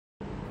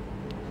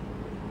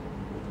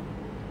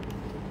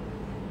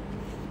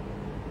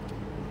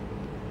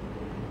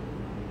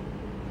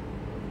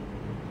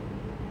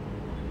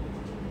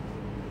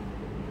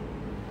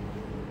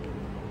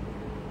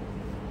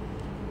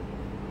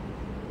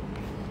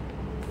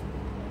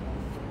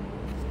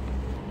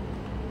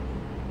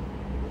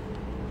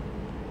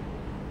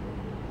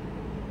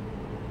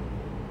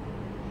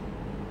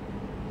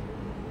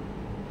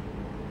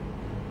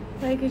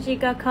Waheguru Ji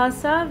Ka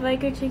Khalsa,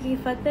 Waheguru Ji Ki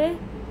Fateh.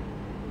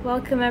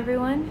 Welcome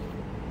everyone.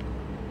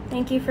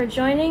 Thank you for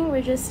joining.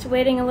 We're just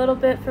waiting a little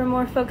bit for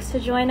more folks to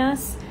join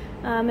us,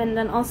 and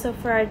then also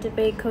for our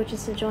debate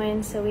coaches to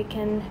join so we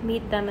can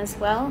meet them as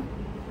well.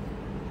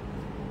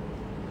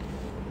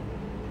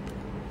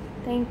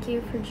 Thank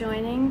you for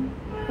joining.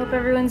 Hope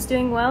everyone's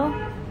doing well.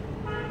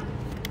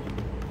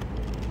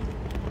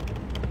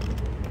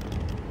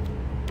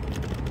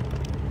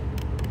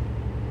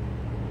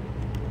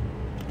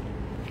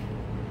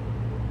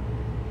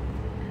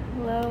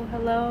 Hello,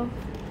 hello.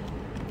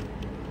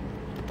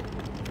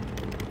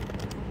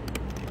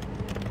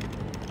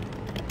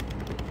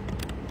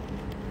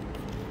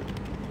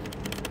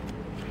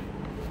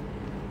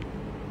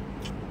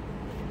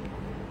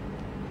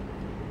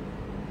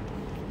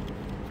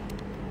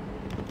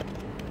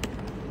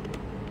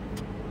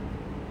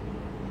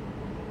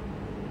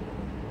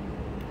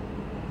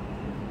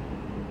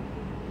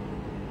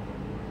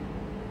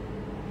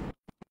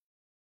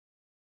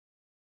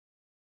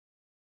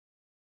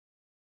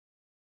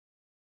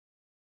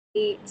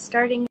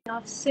 Starting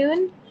off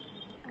soon.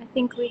 I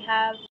think we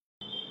have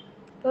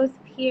both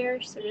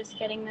peers, so just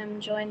getting them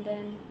joined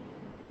in.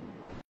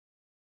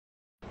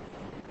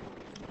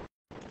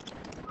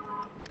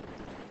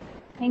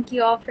 Thank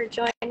you all for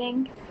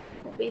joining.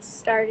 We'll be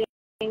starting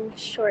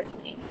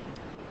shortly.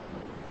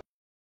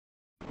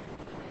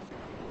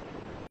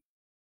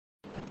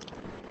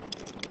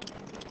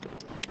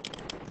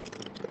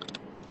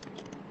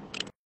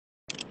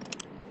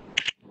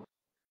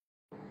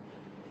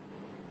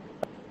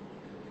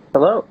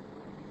 Hello.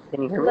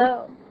 Can you hear me?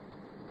 Hello.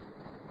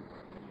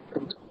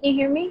 Can you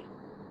hear me?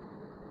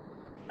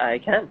 I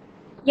can.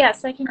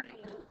 Yes, I can hear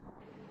you.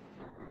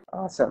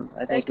 Awesome.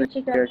 I think we're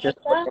just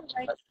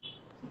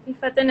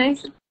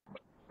nice.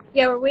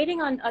 Yeah, we're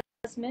waiting on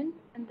Azman,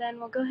 and then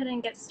we'll go ahead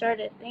and get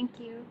started. Thank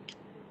you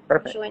for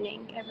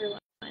joining, everyone.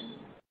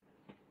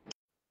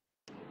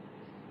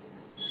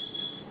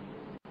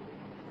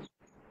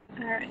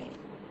 All right.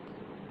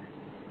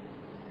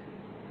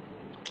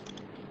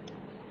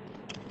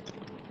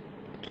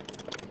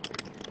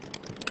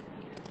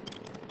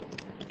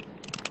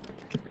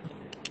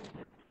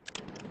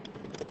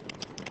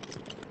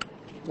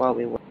 While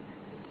we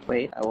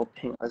wait, I will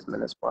ping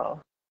Azman as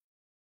well.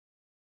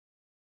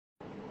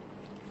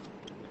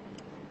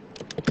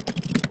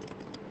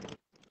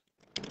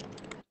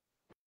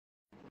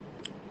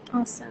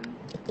 Awesome.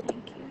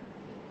 Thank you.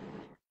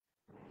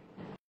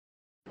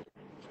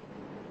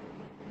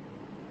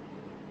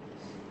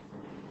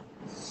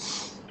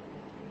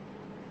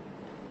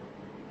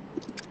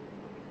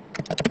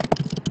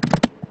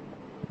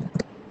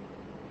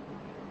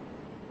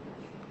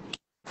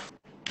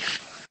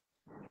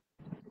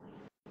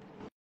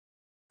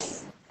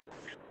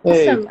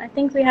 Hey. Awesome. I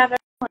think we have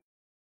everyone.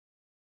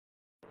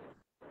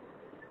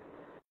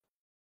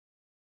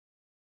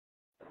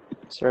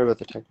 Sorry about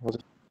the technical.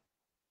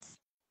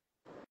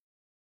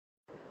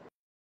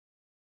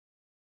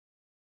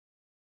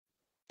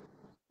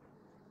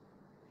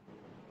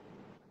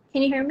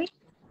 Can you hear me?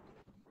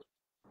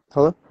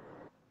 Hello?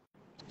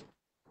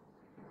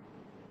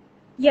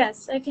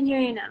 Yes, I can hear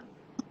you now.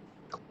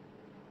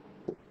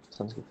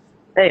 Sounds good.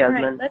 Hey, Azman.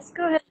 All right, let's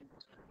go ahead.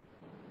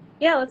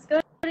 Yeah, let's go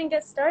ahead and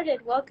get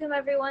started. Welcome,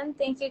 everyone.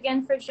 Thank you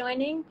again for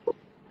joining.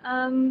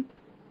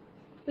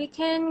 We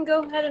can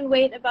go ahead and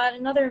wait about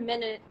another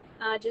minute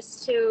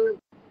just to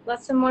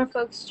let some more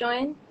folks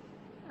join.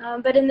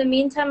 But in the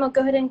meantime, I'll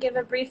go ahead and give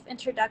a brief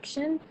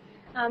introduction.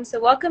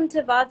 So welcome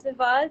to Vaad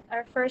Vivaad,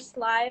 our first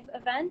live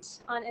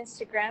event on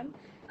Instagram.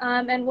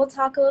 And we'll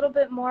talk a little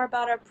bit more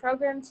about our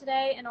program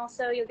today, and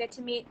also you'll get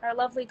to meet our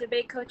lovely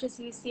debate coaches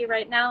you see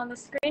right now on the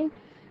screen.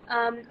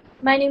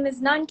 My name is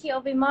Nanaki. I'll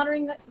be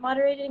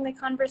moderating the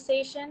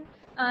conversation.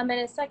 In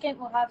a second,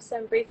 we'll have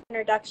some brief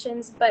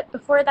introductions. But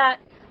before that,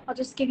 I'll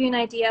just give you an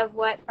idea of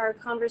what our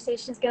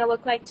conversation is going to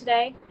look like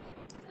today.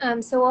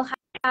 So we'll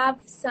have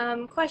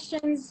some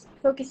questions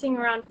focusing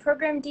around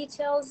program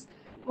details,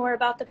 more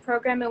about the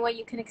program and what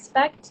you can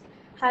expect,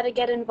 how to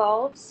get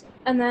involved,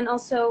 and then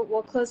also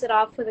we'll close it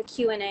off with a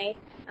Q&A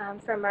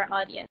from our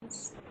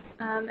audience.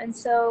 And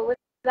so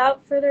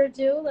without further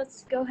ado,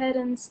 let's go ahead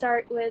and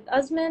start with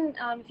Azman.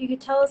 If you could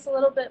tell us a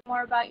little bit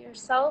more about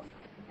yourself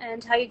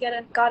and how you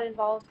got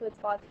involved with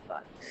Vaad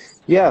Vivaad.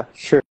 Yeah,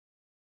 sure.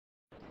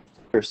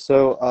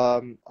 So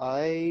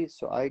I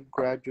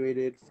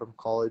graduated from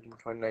college in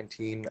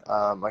 2019.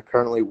 I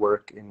currently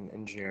work in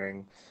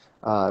engineering.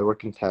 I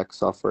work in tech,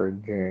 software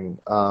engineering.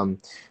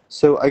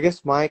 So I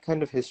guess my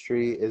kind of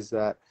history is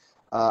that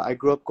I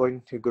grew up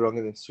going to Gurung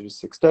Institute of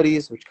Sikh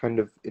Studies, which kind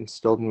of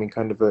instilled in me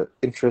kind of an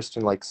interest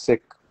in like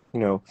Sikh,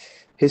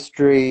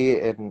 history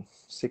and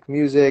Sikh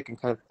music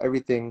and kind of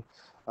everything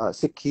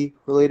Sikhi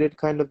related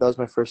kind of. That was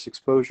my first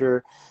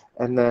exposure.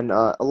 And then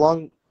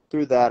along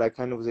through that, I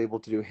kind of was able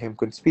to do hymn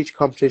and speech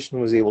competition,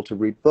 was able to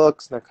read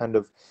books, and that kind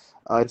of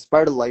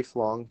inspired a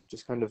lifelong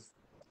just kind of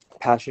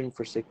passion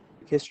for Sikh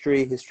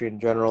history in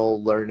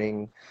general,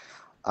 learning.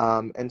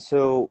 And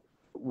so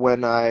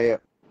when I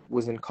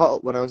was in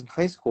when I was in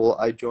high school,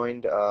 I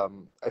joined a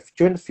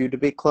few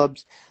debate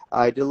clubs.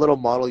 I did a little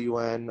Model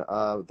UN.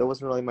 That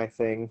wasn't really my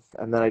thing,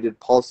 and then I did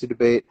policy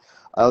debate.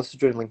 I also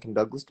joined Lincoln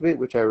Douglas debate,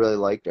 which I really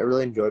liked. I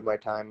really enjoyed my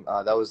time.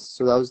 That was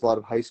a lot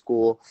of high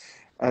school,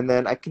 and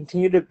then I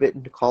continued a bit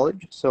into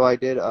college. So I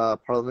did a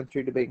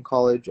parliamentary debate in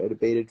college. I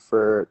debated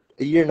for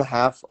a year and a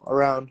half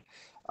around,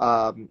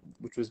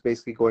 which was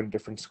basically going to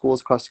different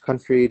schools across the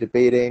country,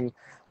 debating.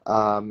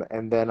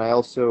 And then I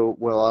also,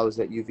 while I was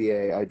at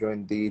UVA, I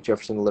joined the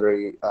Jefferson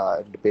Literary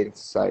and Debating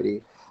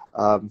Society,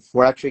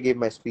 where I actually gave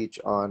my speech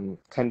on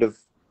kind of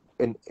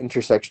an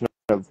intersection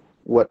of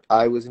what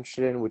I was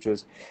interested in, which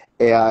was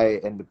AI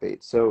and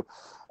debate. So,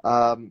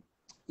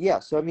 yeah,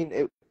 so I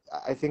mean,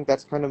 I think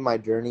that's kind of my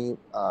journey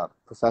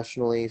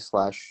professionally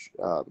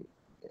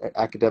 /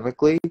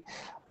 academically,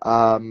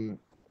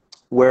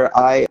 where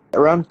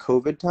around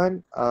COVID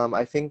time,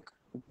 I think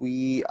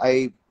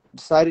I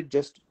decided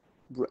just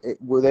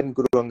we're then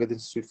Guru Angad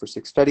Institute for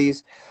Sikh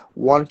Studies,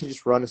 wanted to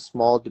just run a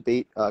small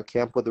debate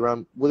camp with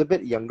a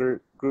bit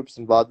younger groups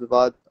in Vaad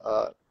Vivaad,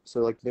 so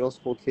like middle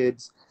school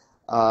kids.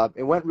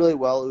 It went really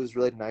well. It was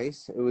really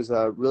nice. It was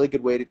a really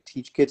good way to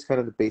teach kids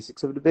kind of the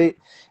basics of debate,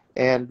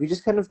 and we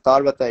just kind of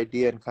thought about the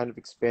idea and kind of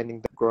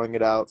expanding, growing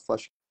it out,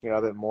 fleshing it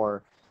out a bit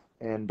more,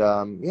 and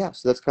yeah.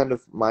 So that's kind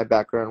of my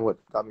background, what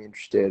got me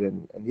interested,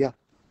 and yeah.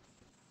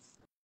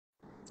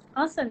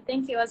 Awesome,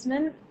 thank you,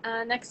 Azman.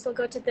 Next, we'll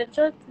go to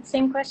Divjot.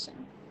 Same question.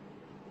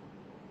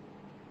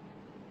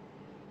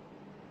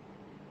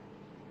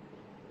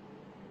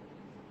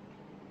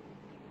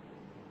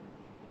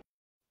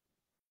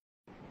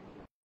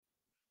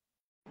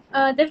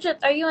 Divjot,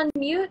 are you on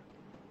mute?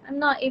 I'm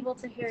not able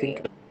to hear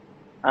you.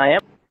 I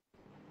am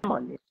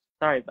on mute.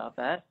 Sorry about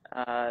that.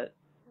 I'm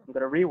going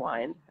to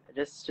rewind. I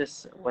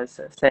just was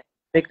saying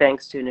big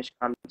thanks to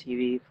Nishkam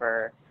TV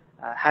for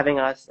having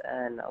us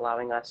and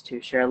allowing us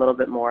to share a little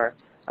bit more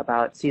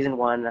about season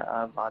 1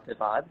 of Vaad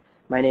Vivaad.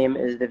 My name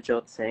is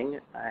Divjot Singh.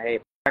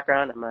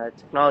 I'm a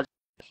technology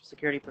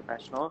security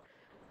professional.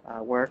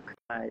 Work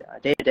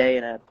day-to-day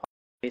in a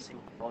policy-facing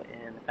role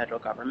in the federal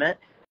government.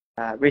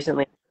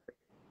 Recently,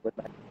 with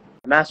my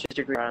master's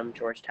degree from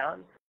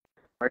Georgetown,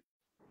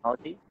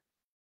 technology.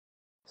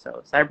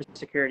 So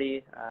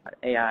cybersecurity,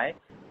 AI,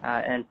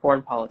 and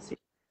foreign policy.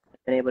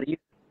 I've been able to use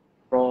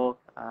this role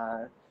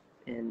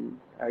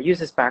use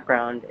this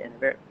background in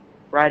a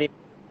variety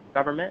of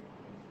government.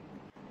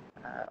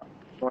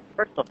 More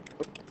personal,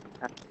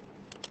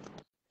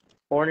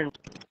 born and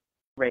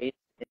raised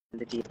in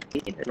the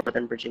DMV, the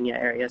Northern Virginia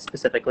area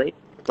specifically.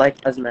 Like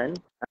Azman,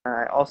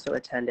 I also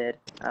attended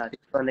the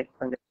Islamic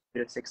Institute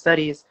of Sikh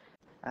Studies,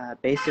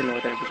 based in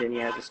Northern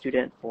Virginia as a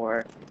student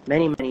for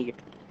many years.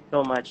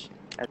 So much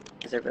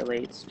as it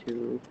relates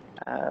to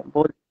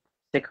both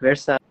Sikh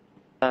Virsa,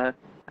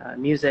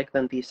 music,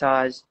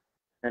 Tantisaz,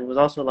 and was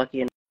also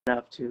lucky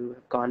enough to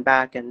have gone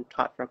back and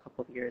taught for a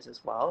couple of years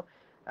as well.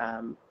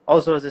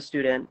 Also as a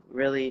student,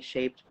 really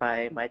shaped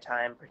by my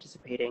time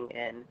participating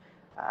in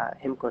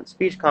Himkund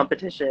speech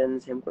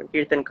competitions, Himkund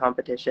Kirtan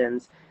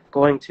competitions,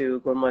 going to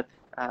Gurmukh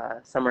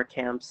summer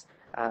camps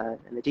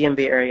in the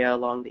DMV area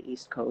along the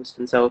East Coast.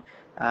 And so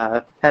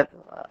have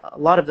a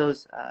lot of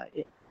those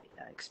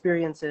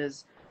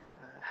experiences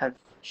have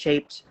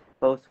shaped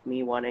both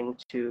me wanting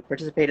to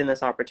participate in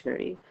this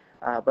opportunity,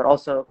 but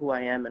also who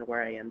I am and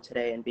where I am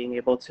today, and being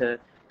able to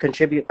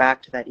contribute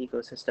back to that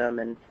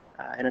ecosystem and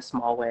in a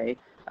small way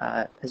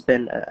has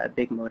been a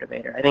big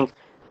motivator. I think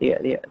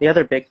the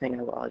other big thing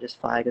I'll just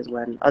flag is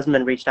when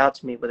Azman reached out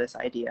to me with this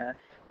idea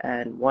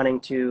and wanting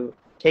to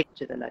take it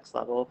to the next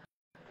level,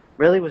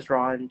 really was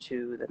drawn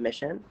to the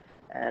mission.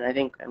 And I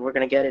think, and we're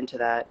going to get into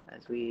that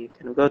as we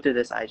kind of go through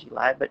this IG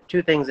Live, but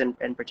two things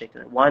in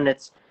particular. One,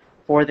 it's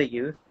for the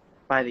youth,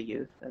 by the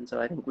youth. And so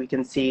I think we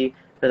can see,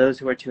 for those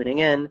who are tuning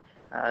in,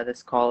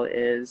 this call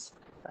is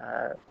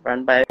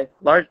run by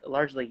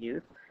largely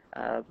youth,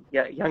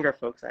 younger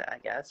folks, I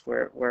guess.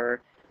 We're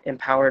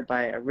empowered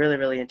by a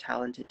really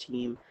talented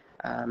team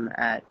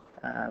at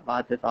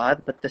Vaad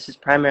Vivaad, but this is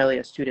primarily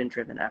a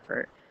student-driven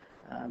effort.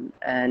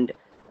 And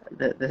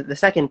the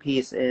second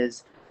piece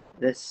is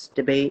this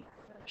debate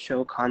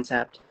show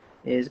concept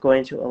is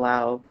going to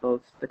allow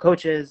both the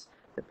coaches,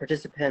 the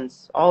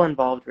participants, all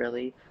involved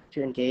really,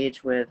 to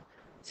engage with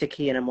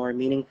Sikhi in a more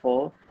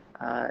meaningful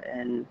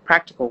and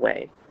practical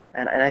way.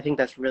 And I think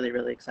that's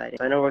really exciting.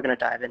 So I know we're going to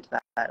dive into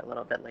that a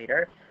little bit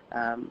later.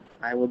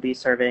 I will be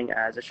serving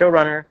as a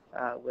showrunner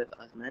with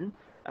Azman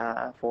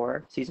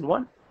for season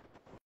 1.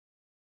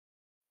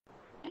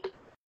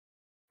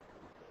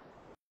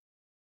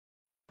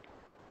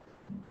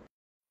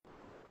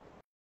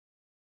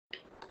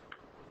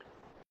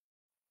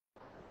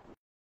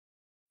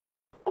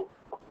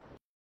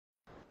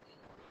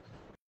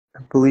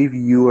 I believe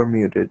you are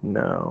muted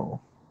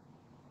now.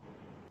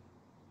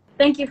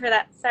 Thank you for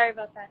that. Sorry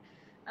about that.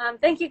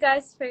 Thank you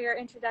guys for your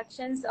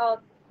introductions.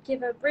 I'll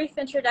give a brief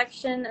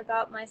introduction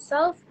about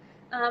myself.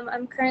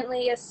 I'm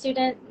currently a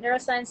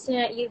neuroscience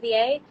student at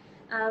UVA.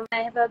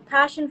 I have a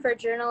passion for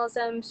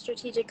journalism,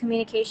 strategic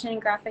communication,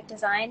 and graphic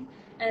design,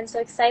 and so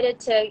excited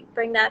to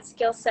bring that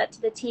skill set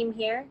to the team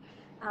here.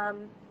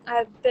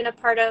 I've been a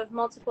part of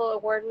multiple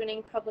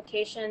award-winning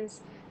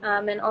publications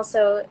and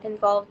also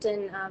involved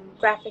in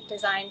graphic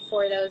design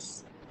for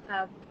those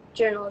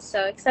journals.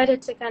 So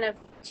excited to kind of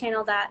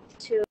channel that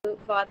to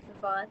Vaad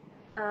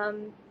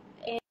Vivaad.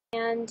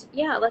 And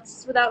yeah,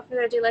 without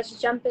further ado, let's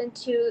jump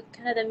into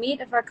kind of the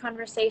meat of our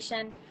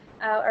conversation.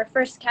 Our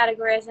first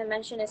category, as I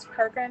mentioned, is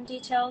program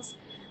details.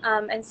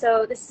 And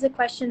so this is a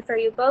question for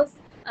you both.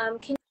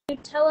 Can you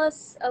tell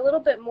us a little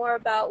bit more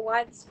about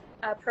why this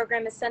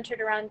program is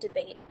centered around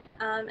debate?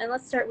 And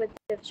let's start with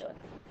Divjot.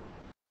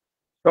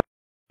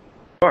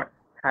 Sure.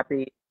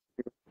 Happy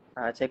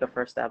to take a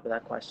first stab at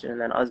that question,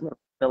 and then Azman will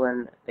fill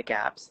in the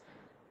gaps.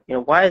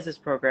 Why is this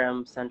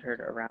program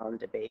centered around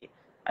debate?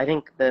 I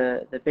think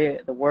the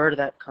word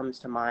that comes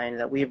to mind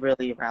that we've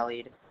really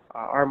rallied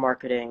our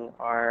marketing,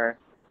 our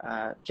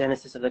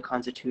genesis of the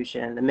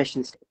Constitution, the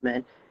mission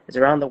statement is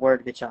around the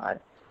word vichar.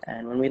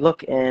 And when we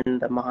look in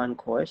the Mahan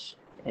Kosh,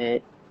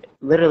 it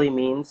literally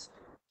means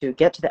to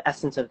get to the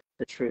essence of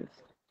the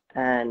truth.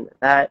 And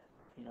that,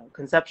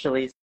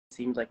 conceptually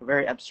seems like a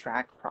very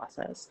abstract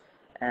process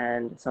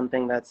and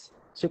something that's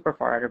super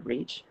far out of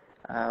reach.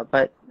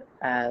 But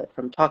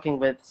from talking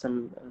with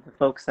some of the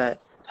folks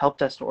that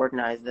helped us to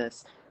organize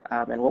this,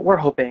 and what we're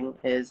hoping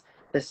is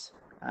this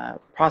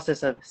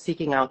process of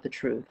seeking out the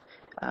truth.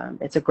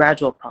 It's a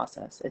gradual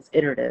process. It's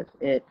iterative.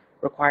 It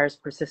requires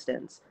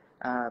persistence,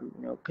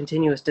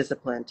 continuous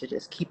discipline to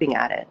just keeping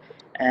at it.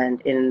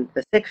 And in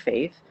the Sikh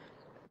faith,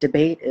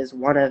 debate is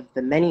one of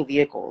the many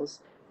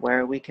vehicles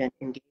where we can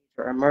engage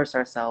or immerse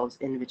ourselves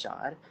in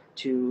vichar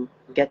to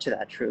get to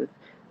that truth.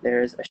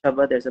 There's a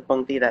shabad, there's a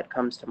punkti that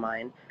comes to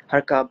mind.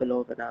 Har ka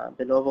bilovana,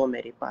 bilovo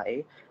meri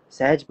pai,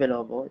 sahaj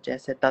bilovo,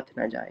 jaise tat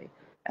na jaye.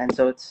 And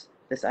so it's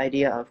this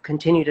idea of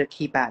continue to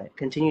keep at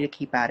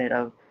it,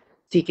 of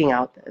seeking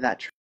out that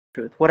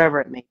truth,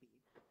 whatever it may be.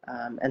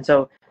 And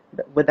so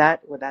with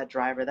that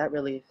driver, that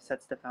really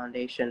sets the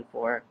foundation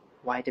for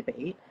why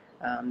debate.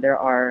 There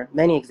are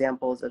many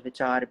examples of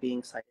vichar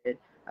being cited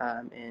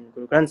in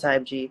Guru Granth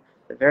Sahib Ji,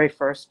 the very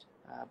first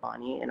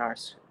Bani in our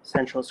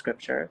central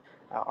scripture.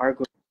 Our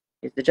Guru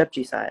is the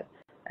Japji Sahib.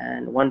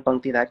 And one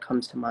punkti that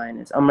comes to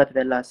mind is Amrit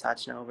Vela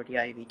Sachna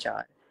Overdiyai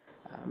Vichar.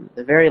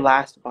 The very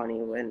last Bani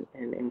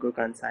in Guru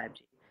Granth Sahib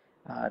Ji.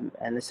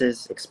 And this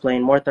is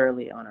explained more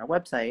thoroughly on our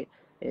website,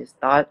 is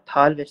Thal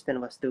Vichtan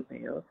Vastu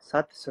Payo,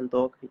 Sat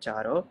Santokh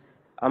Vicharo,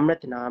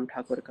 Amrit Naam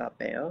Thakur Ka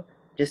Payo,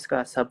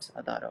 Jiska Sabs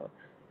Adaro.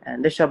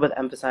 And this Shabad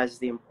emphasizes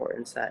the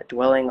importance that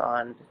dwelling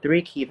on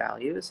three key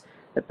values,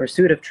 the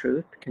pursuit of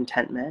truth,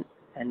 contentment,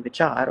 and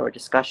vichar, or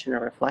discussion or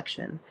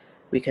reflection,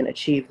 we can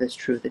achieve this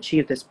truth,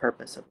 achieve this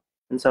purpose.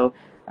 And so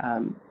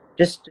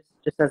just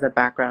as a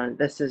background,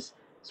 this is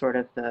sort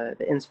of the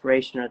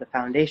inspiration or the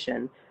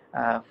foundation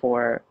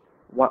for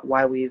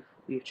why we've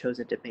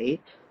chosen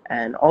debate.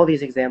 And all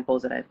these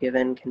examples that I've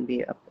given can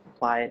be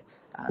applied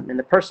in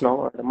the personal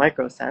or the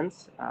micro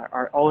sense,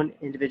 our own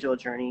individual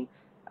journey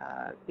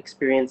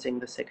experiencing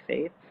the Sikh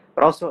faith,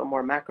 but also a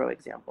more macro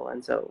example.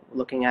 And so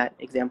looking at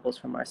examples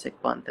from our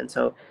Sikh Panth. And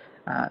so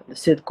the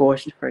Siddh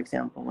Gosht, for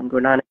example, when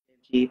Guru Nanak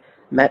Dev Ji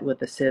met with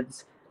the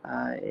Siddhs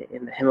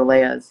in the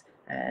Himalayas,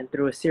 and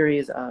through a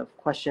series of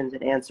questions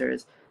and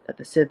answers that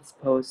the Siddhs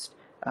posed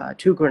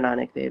to Guru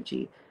Nanak Dev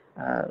Ji,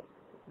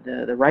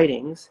 the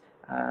writings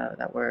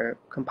that were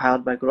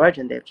compiled by Guru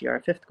Arjan Dev Ji, our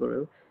fifth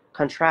Guru,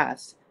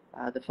 contrasts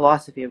the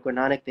philosophy of Guru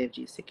Nanak Dev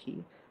Ji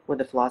Sikhi with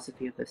the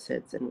philosophy of the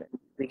Siddhs, and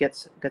we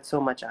get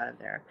so much out of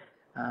there.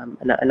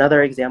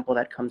 Another example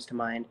that comes to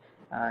mind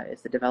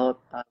is the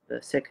development of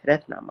the Sikh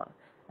Rethnama.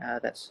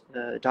 That's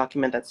the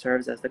document that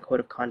serves as the code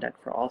of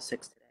conduct for all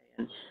Sikhs today.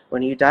 And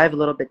when you dive a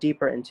little bit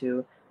deeper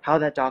into how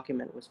that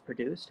document was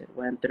produced, it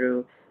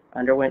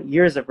underwent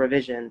years of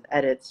revisions,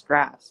 edits,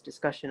 drafts,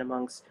 discussion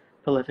amongst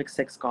prolific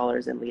Sikh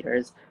scholars and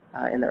leaders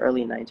in the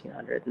early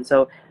 1900s. And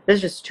so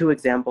there's just two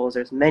examples.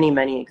 There's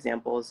many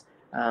examples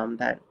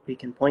that we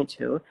can point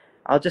to.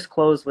 I'll just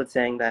close with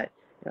saying that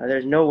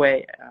there's no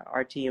way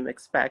our team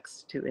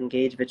expects to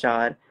engage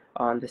vichar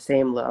on the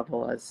same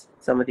level as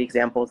some of the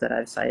examples that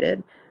I've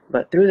cited.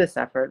 But through this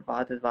effort,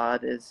 Vaad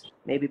Vivaad is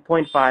maybe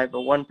 0.5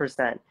 or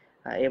 1%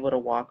 able to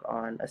walk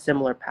on a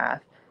similar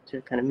path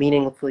to kind of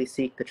meaningfully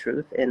seek the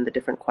truth in the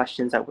different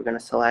questions that we're going to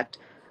select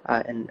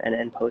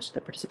and post to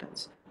the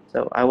participants.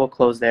 So I will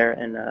close there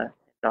and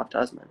off to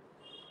Azman.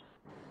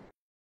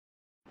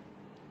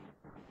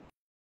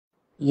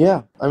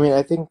 Yeah, I mean,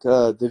 I think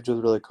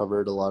Divjot really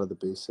covered a lot of the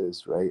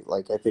bases, right?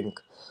 Like, I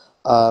think,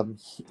 I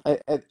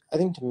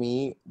think to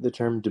me, the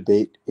term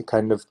debate, it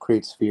kind of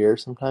creates fear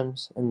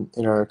sometimes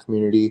in our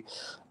community.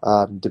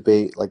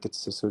 Debate, like,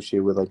 it's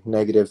associated with like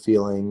negative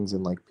feelings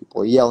and like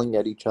people yelling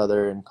at each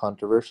other and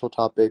controversial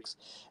topics,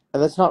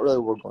 and that's not really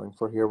what we're going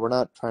for here. We're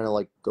not trying to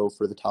like go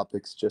for the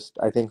topics. Just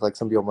I think like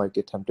some people might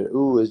get tempted.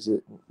 Ooh, is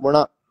it? We're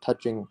not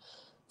touching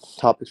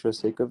topics for the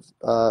sake of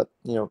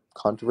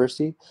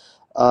controversy.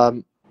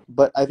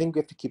 But I think we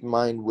have to keep in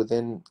mind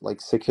within like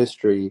Sikh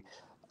history,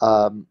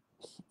 um,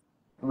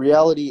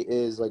 reality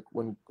is, like,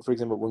 when, for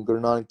example, when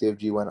Guru Nanak Dev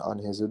Ji went on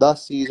his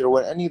udasis, or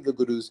when any of the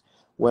gurus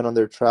went on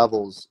their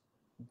travels,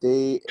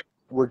 they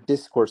were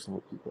discoursing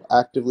with people,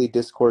 actively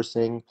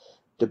discoursing,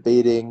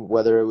 debating,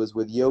 whether it was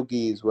with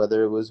yogis,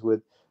 whether it was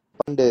with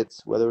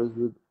pundits, whether it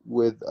was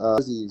with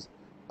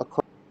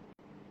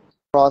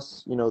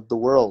across, the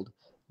world.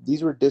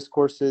 These were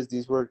discourses,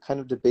 these were kind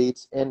of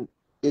debates, and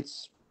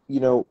it's,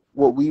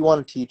 what we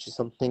want to teach is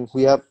something.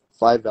 We have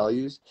 5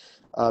 values,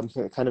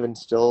 to kind of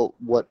instill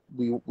what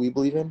we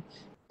believe in,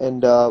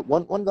 and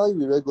one value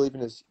we really believe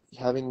in is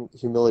having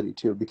humility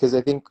too, because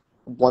I think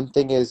one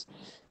thing is,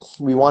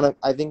 we want to,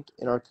 I think,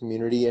 in our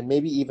community, and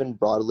maybe even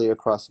broadly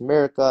across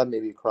America,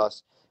 maybe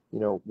across,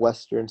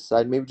 Western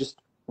side, maybe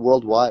just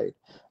worldwide.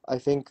 I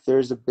think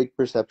there's a big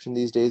perception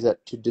these days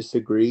that to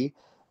disagree,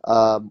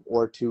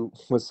 or to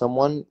with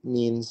someone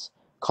means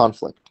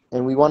conflict,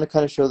 and we want to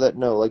kind of show that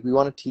no, like, we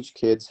want to teach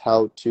kids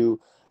how to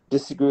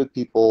disagree with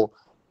people,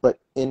 but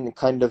in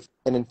kind of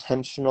an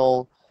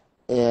intentional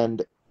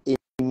and a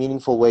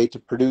meaningful way, to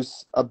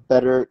produce a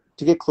better,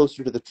 to get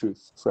closer to the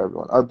truth for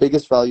everyone. Our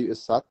biggest value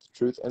is sat,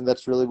 truth, and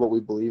that's really what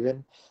we believe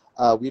in.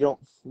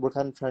 We're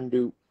kind of trying to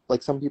do,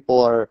 like, some people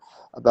are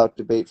about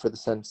debate for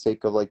the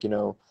sake of, like,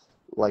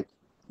 like,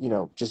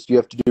 just you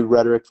have to do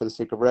rhetoric for the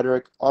sake of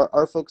rhetoric.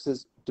 Our focus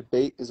is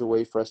debate is a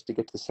way for us to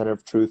get to the center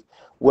of truth,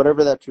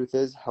 whatever that truth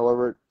is,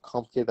 however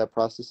complicated that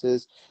process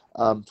is,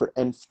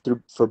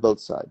 for both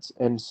sides.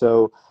 And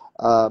so,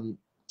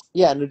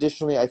 yeah, and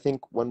additionally, I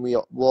think when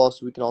we'll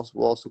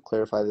also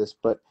clarify this,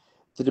 but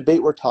the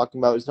debate we're talking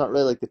about is not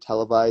really like the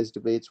televised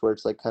debates where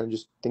it's like kind of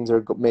just things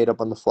are made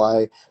up on the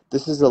fly.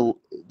 This is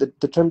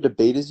the term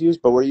debate is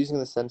used, but we're using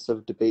the sense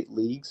of debate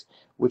leagues,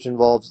 which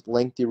involves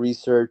lengthy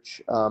research,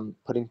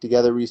 putting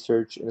together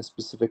research in a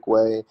specific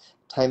way,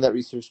 tying that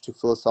research to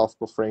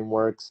philosophical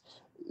frameworks,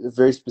 a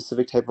very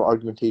specific type of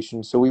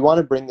argumentation. So we want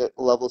to bring a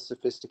level of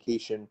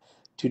sophistication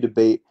to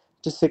debate,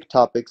 to Sikh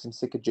topics and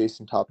Sikh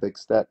adjacent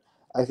topics, that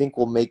I think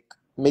will make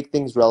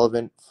things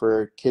relevant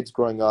for kids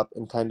growing up,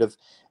 and kind of,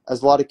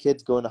 as a lot of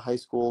kids go into high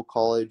school,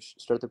 college,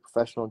 start their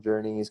professional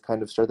journeys,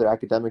 kind of start their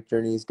academic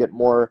journeys, get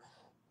more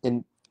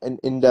an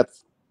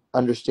in-depth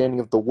understanding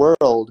of the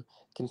world,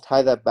 can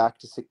tie that back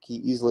to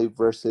Sikhi easily,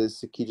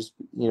 versus Sikhi just,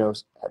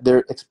 their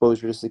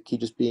exposure to Sikhi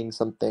just being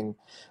something,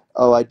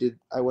 oh,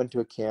 I went to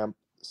a camp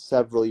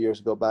several years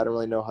ago, but I don't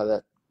really know how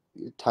that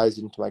ties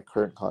into my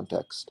current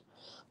context.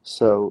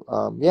 So,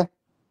 yeah.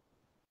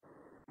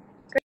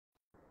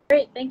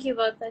 Great, thank you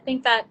both. I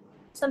think that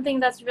something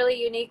that's really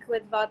unique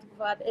with Vaad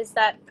Vivaad is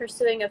that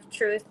pursuing of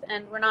truth,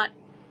 and we're not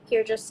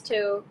here just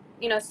to,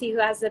 see who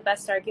has the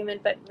best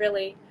argument, but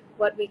really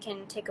what we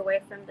can take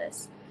away from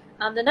this.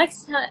 The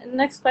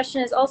next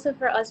question is also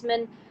for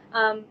Azman,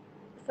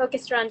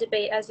 focused around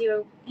debate, as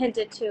you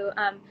hinted to.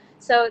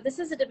 So this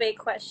is a debate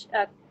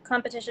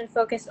competition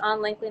focused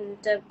on Lincoln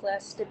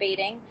Douglas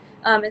debating.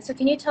 And so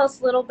can you tell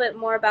us a little bit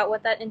more about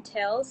what that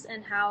entails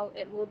and how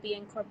it will be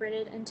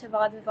incorporated into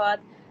Vaad Vivaad?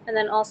 And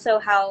then also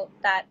how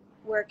that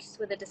works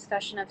with a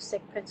discussion of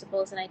Sikh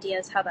principles and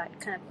ideas, how that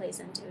kind of plays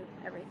into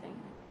everything.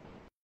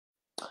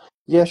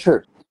 Yeah,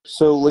 sure.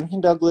 So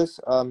Lincoln Douglas.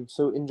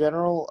 So in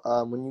general,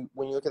 when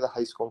you look at the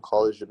high school and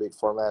college debate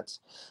formats,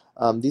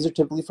 these are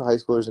typically for high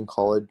schoolers and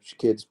college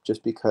kids,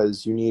 just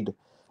because you need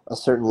a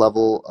certain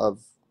level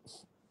of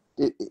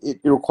it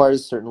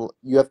requires certain,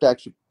 you have to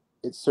actually,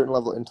 it's certain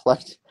level of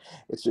intellect.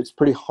 It's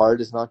pretty hard.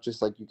 It's not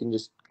just like you can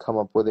just come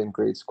up with it in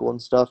grade school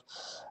and stuff.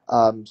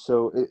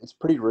 So it's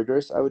pretty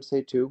rigorous, I would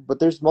say, too. But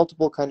there's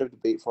multiple kind of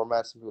debate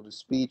formats. Some people do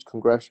speech,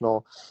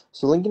 congressional.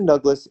 So Lincoln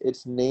Douglas,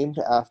 it's named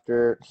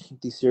after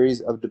the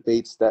series of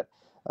debates that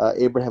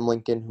Abraham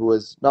Lincoln, who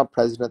was not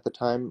president at the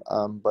time,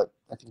 but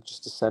I think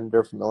just a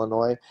senator from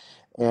Illinois,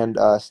 and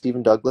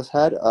Stephen Douglas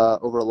had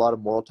over a lot of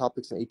moral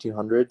topics in the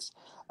 1800s.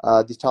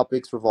 These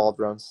topics revolved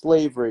around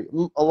slavery,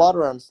 a lot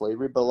around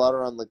slavery, but a lot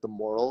around like the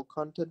moral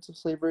contents of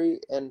slavery,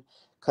 and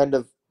kind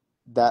of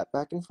that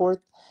back and forth.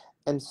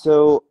 And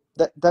so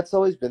that's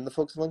always been the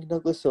focus of Lincoln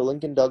Douglas. So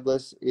Lincoln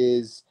Douglas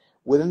is,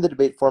 within the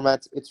debate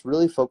formats, it's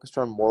really focused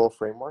on moral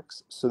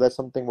frameworks. So that's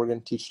something we're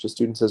going to teach to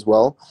students as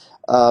well.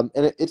 And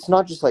it's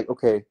not just like,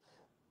 okay,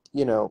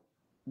 you know,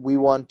 we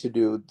want to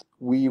do,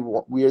 we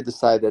are the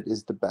side that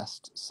is the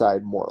best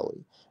side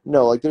morally.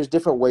 No, like, there's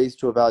different ways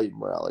to evaluate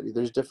morality.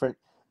 There's different,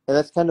 and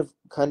that's kind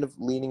of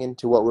leaning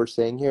into what we're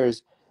saying here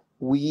is,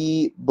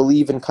 we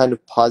believe in kind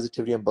of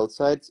positivity on both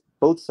sides.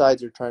 Both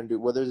sides are trying to do,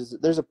 whether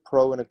there's a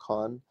pro and a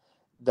con,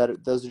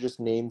 that those are just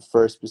named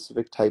for a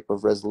specific type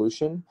of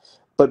resolution,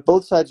 but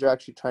both sides are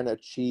actually trying to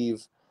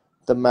achieve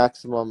the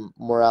maximum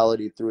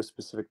morality through a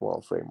specific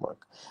moral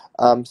framework.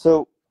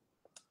 So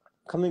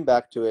coming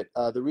back to it,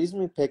 the reason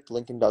we picked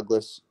Lincoln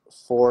Douglas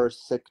for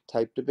Sikh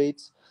type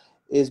debates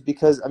is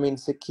because, I mean,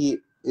 Sikhi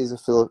is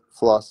a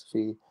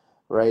philosophy,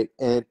 right?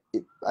 And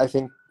I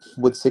think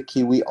with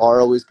Sikhi, we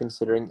are always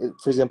considering,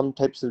 for example, some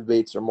types of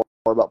debates are more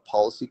about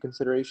policy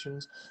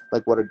considerations,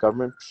 like what a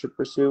government should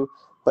pursue.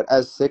 But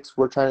as Sikhs,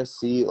 we're trying to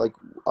see, like,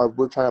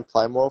 we're trying to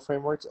apply moral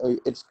frameworks.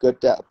 It's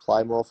good to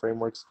apply moral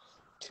frameworks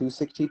to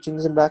Sikh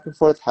teachings and back and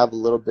forth, have a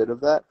little bit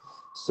of that.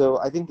 So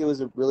I think it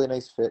was a really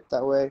nice fit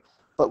that way.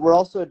 But we're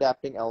also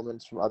adapting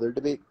elements from other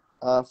debate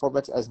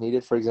formats as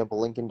needed. For example,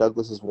 Lincoln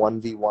Douglas is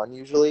 1v1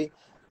 usually,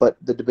 but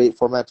the debate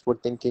formats we're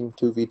thinking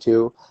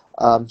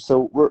 2v2.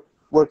 So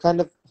we're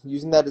kind of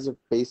using that as a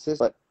basis,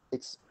 but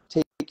it's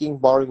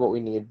borrowing what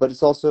we need. But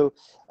it's also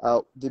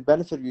the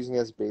benefit of using it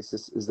as a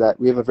basis is that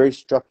we have a very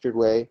structured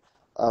way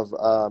of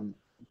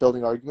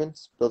building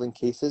arguments, building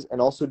cases,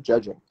 and also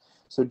judging.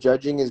 So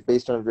judging is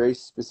based on a very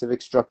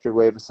specific structured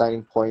way of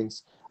assigning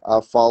points,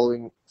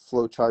 following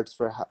flow charts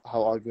for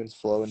how arguments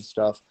flow and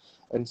stuff.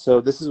 And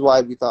so this is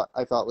why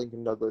I thought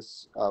Lincoln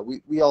Douglas,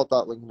 we all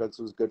thought Lincoln Douglas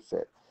was a good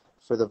fit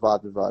for the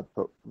Vaad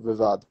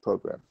Vivaad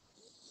program.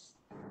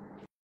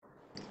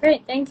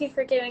 Great, thank you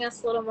for giving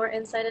us a little more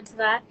insight into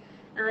that.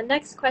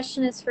 Next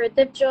question is for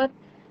Divjot.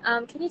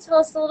 Can you tell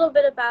us a little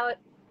bit about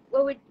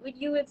what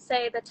you would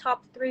say the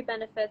top 3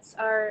 benefits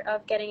are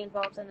of getting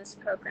involved in this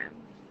program?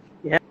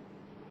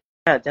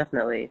 Yeah,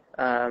 definitely.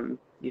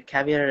 You've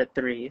caveated at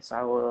 3, so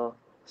I will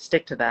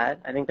stick to that.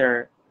 I think there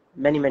are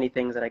many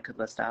things that I could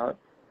list out.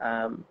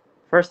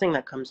 First thing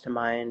that comes to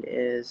mind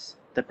is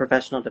the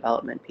professional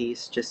development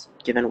piece, just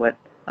given what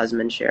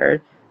Azman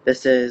shared.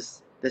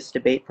 This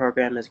debate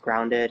program is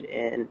grounded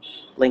in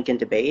Lincoln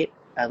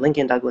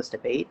Douglas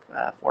debate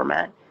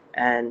format,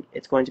 and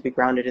it's going to be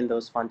grounded in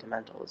those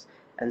fundamentals.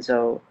 And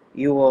so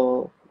you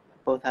will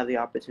both have the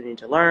opportunity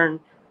to learn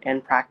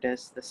and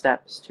practice the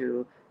steps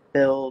to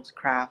build,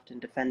 craft,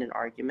 and defend an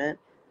argument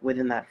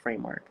within that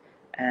framework,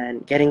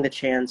 and getting the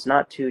chance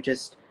not to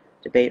just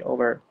debate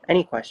over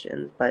any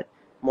questions, but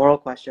moral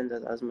questions,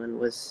 as Azman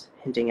was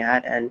hinting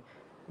at, and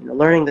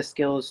learning the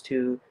skills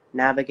to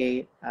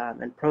navigate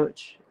and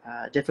approach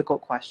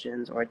difficult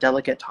questions or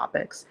delicate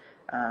topics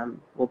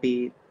will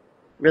be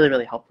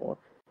really helpful.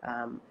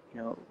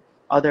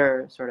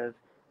 Other sort of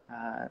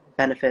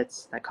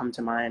benefits that come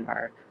to mind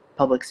are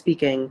public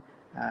speaking,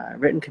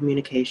 written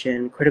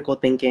communication, critical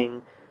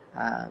thinking,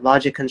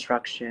 logic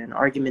construction,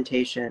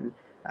 argumentation,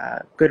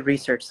 good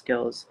research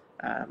skills.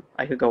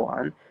 I could go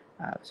on.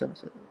 So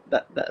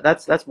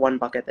that's one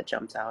bucket that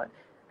jumps out.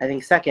 I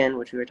think second,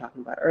 which we were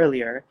talking about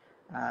earlier,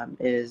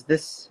 is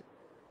this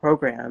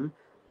program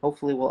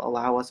hopefully will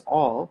allow us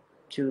all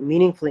to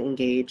meaningfully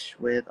engage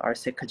with our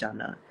Sikh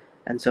Khajana.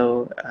 And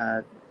so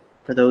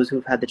for those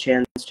who've had the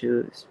chance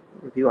to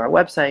review our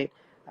website,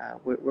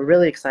 we're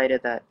really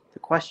excited that the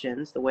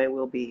questions, the way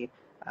we'll be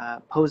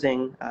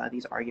posing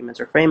these arguments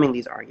or framing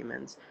these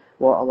arguments,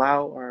 will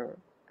allow or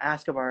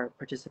ask of our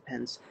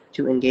participants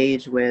to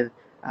engage with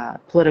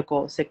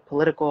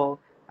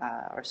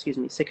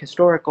Sikh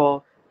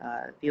historical,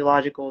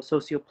 theological,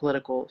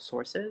 socio-political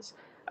sources.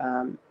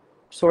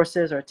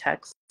 Sources or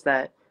texts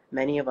that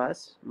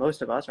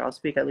most of us, or I'll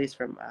speak at least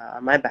from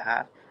on my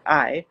behalf,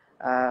 I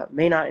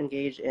may not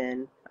engage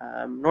in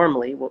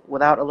normally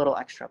without a little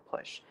extra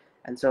push.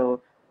 And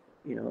so,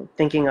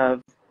 thinking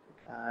of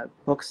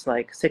books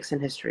like Sikhs in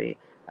History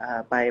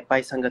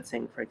by Singh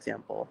Singh, for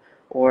example,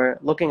 or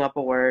looking up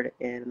a word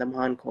in the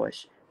Mahan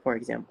Kosh, for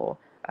example.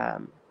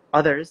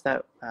 Others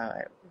that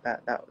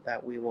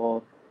we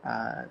will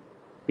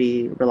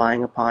be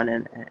relying upon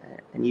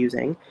and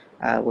using.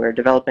 We're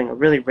developing a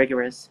really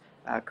rigorous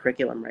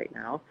curriculum right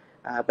now,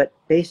 but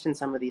based in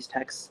some of these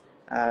texts,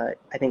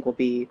 I think will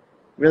be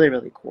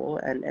really cool.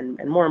 And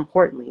more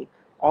importantly,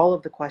 all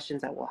of the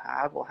questions that we'll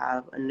have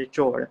a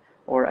nijor,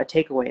 or a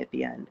takeaway at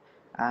the end,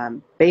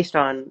 based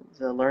on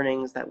the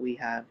learnings that we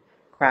have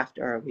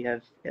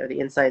the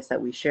insights that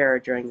we share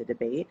during the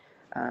debate.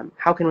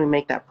 How can we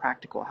make that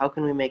practical? How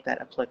can we make that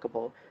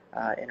applicable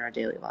in our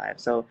daily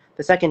lives? So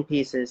the second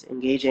piece is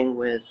engaging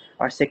with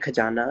our Sikh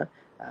Khajana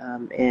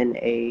in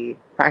a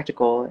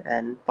practical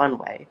and fun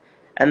way.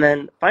 And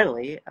then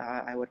finally,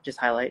 I would just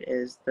highlight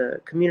is the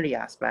community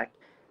aspect.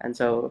 And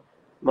so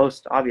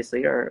most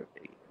obviously,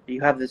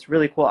 you have this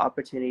really cool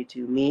opportunity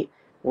to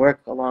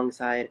work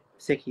alongside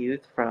Sikh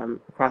youth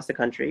from across the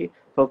country,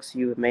 folks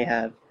you may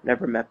have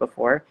never met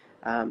before.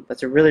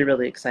 That's a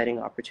really exciting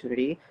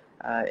opportunity.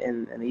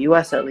 In the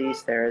US at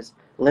least, there's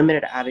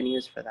limited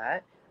avenues for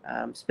that,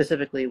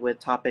 specifically with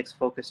topics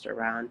focused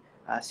around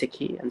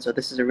Sikhi. And so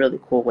this is a really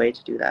cool way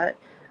to do that.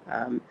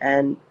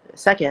 And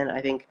second,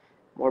 I think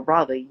more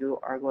broadly, you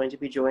are going to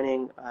be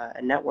joining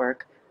a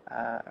network,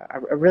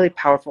 a really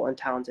powerful and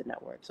talented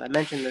network. So I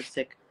mentioned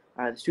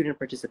the student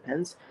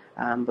participants,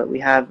 but we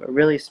have a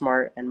really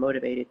smart and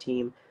motivated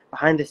team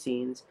behind the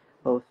scenes,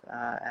 both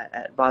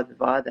at Vaad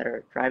Vivaad that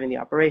are driving the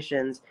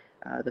operations.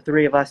 The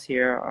 3 of us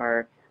here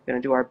are going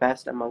to do our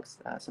best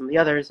amongst some of the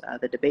others,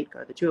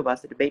 the 2 of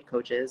us, the debate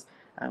coaches.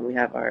 We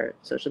have our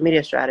social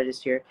media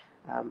strategist here.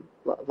 A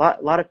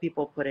lot of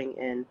people putting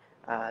in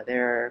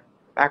their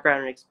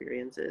background and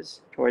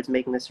experiences towards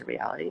making this a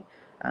reality.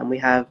 We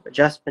have a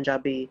Jus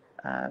Punjabi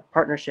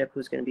partnership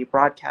who's going to be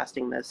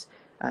broadcasting this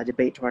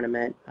debate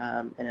tournament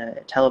in a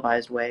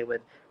televised way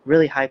with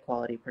really high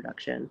quality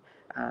production,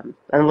 and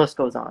the list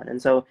goes on. And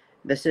so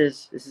this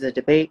is a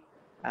debate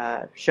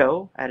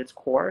show at its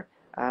core,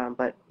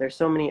 but there's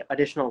so many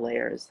additional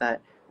layers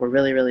that we're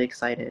really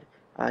excited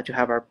to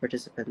have our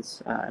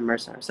participants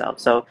immerse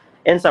ourselves. So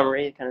in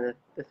summary, kind of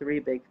the three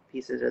big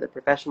pieces are the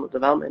professional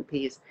development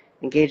piece,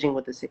 engaging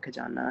with the Sikh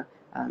Khajana,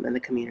 and the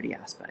community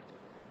aspect.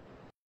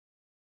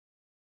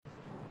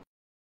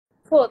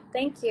 Cool,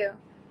 thank you.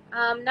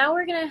 Now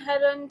we're going to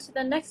head on to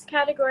the next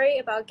category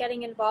about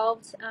getting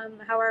involved,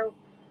 how our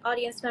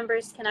audience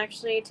members can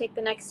actually take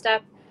the next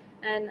step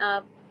and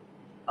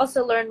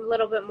also learn a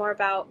little bit more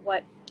about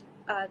what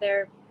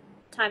their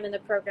time in the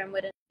program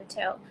would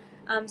entail.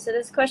 So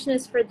this question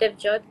is for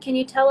Divjot. Can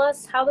you tell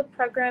us how the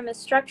program is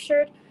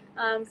structured,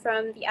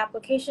 from the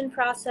application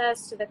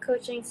process to the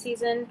coaching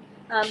season,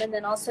 and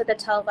then also the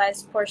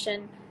televised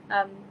portion?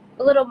 A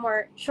little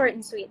more short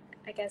and sweet,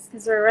 I guess,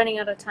 because we're running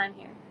out of time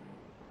here.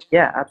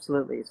 Yeah,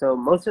 absolutely. So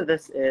most of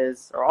this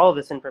is, or all of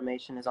this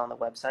information is on the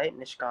website,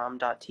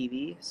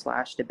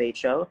 nishkam.tv/debate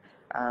show.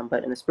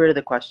 But in the spirit of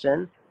the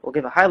question, we'll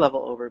give a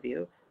high-level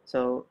overview.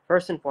 So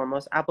first and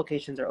foremost,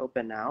 applications are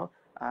open now.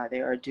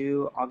 They are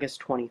due August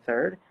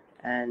 23rd,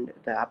 and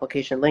the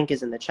application link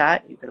is in the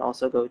chat. You can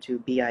also go to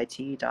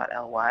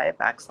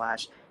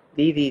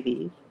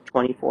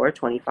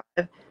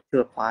bit.ly/VVV2425 to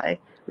apply.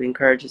 We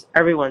encourage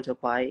everyone to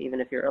apply, even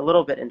if you're a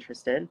little bit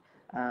interested.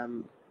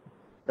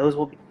 Those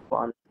will be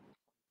on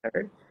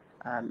 3rd.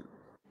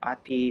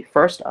 At the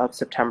 1st of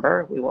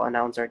September, we will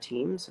announce our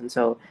teams. And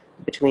so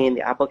between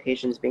the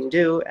applications being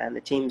due and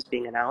the teams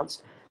being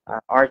announced,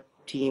 our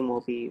team will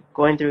be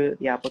going through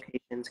the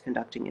applications,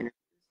 conducting interviews,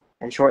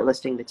 and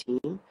shortlisting the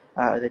team,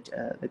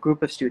 the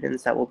group of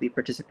students that will be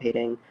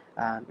participating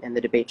in the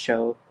debate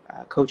show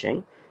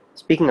coaching.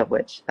 Speaking of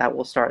which, that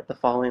will start the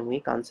following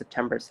week on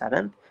September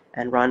 7th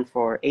and run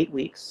for 8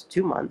 weeks,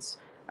 2 months,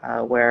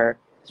 where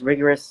there's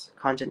rigorous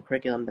content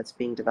curriculum that's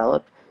being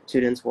developed.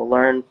 Students will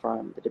learn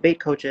from the debate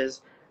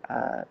coaches,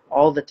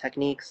 all the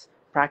techniques,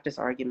 practice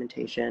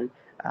argumentation,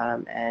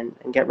 and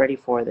get ready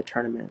for the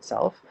tournament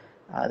itself.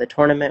 The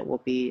tournament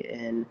will be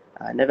in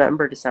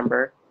November,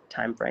 December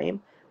timeframe,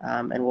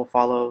 and we'll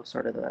follow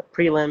sort of the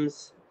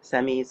prelims,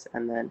 semis,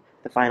 and then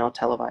the final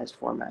televised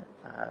format.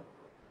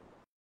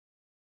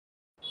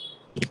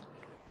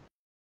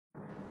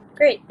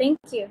 Great, thank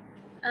you.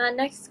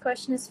 Next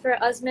question is for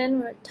Azman.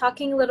 We're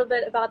talking a little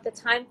bit about the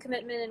time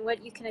commitment and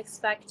what you can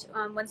expect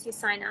once you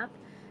sign up.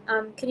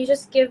 Can you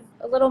just give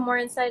a little more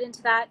insight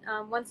into that?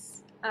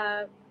 Once,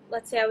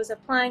 let's say I was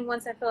applying,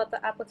 once I fill out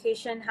the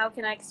application, how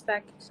can I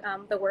expect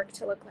the work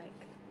to look like?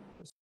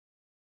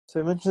 So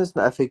I mentioned this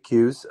in the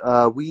FAQs.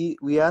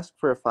 We ask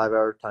for a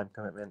 5-hour time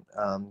commitment,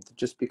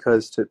 just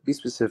because, to be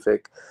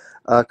specific,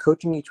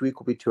 coaching each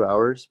week will be 2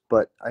 hours,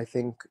 but I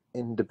think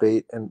in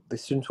debate, and the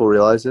students will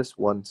realize this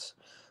once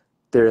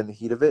they're in the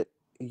heat of it,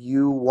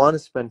 you want to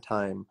spend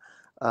time.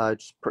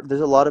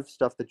 There's a lot of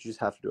stuff that you just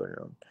have to do on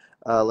your own.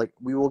 Like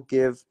we will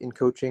give in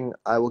coaching,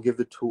 I will give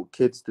the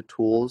kids the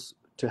tools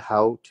to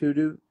how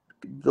to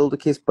build a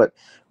case. But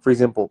for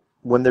example,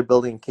 when they're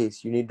building a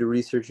case, you need to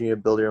research, you need to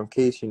build your own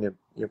case, you need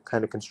to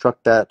kind of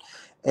construct that.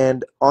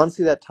 And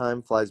honestly, that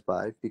time flies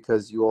by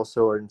because you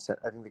also are,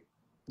 I think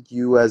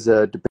you as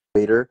a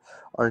debater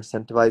are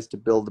incentivized to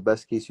build the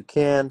best case you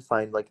can,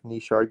 find like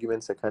niche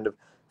arguments that kind of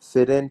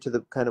fit into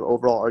the kind of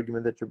overall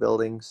argument that you're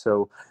building.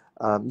 So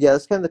yeah,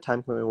 that's kind of the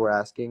time commitment we're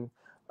asking.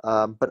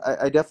 But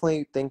I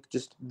definitely think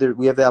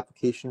we have the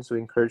application, so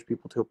we encourage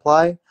people to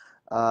apply.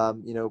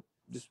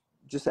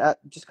 Just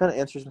kind of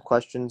answer some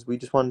questions. We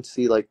just want to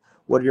see like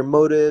what are your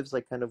motives,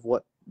 like kind of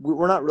what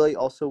we're not really.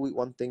 Also,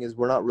 one thing is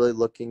we're not really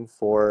looking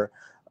for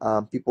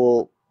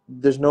people.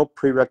 There's no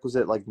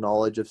prerequisite like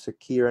knowledge of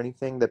Sikh or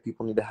anything that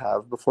people need to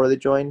have before they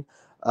join.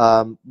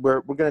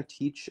 We're going to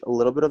teach a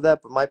little bit of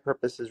that, but my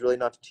purpose is really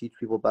not to teach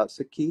people about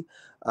Sikh.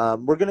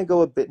 We're going to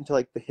go a bit into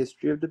like the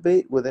history of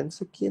debate within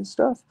Sikh and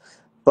stuff,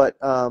 but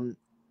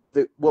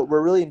what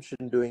we're really interested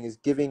in doing is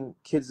giving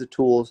kids the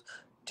tools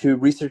to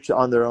research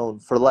on their own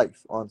for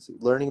life. Honestly,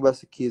 learning about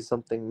Sikh is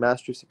something,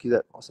 mastery Sikh,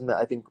 that something that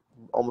I think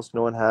almost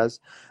no one has.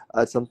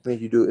 It's something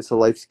that you do. It's a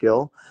life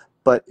skill.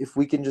 But if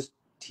we can just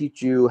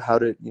teach you how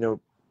to,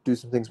 do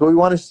some things, but we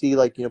want to see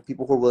like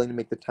people who are willing to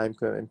make the time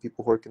commitment,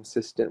 people who are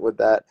consistent with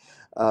that.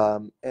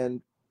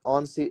 And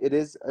honestly, it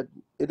is a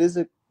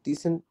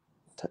decent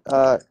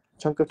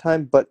chunk of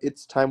time, but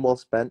it's time well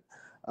spent.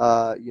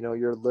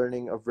 You're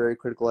learning a very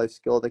critical life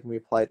skill that can be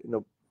applied in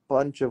a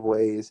bunch of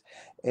ways.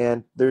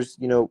 And there's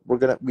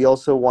we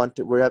also want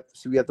to we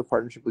have the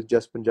partnership with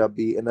Jus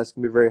Punjabi, and that's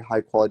gonna be a very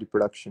high quality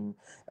production,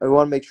 and we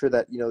want to make sure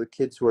that the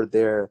kids who are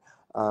there,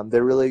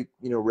 they're really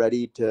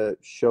ready to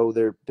show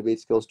their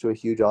debate skills to a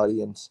huge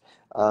audience,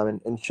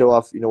 and show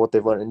off what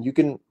they've learned. And you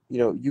can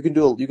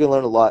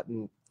learn a lot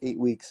in 8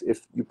 weeks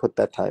if you put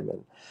that time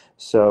in.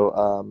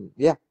 So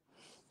yeah.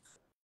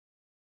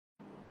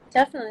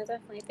 Definitely.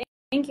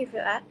 Thank you for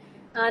that.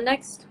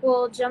 Next,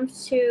 we'll jump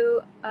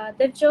to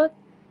Divjot.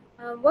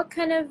 What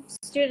kind of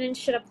students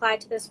should apply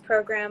to this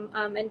program?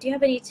 And do you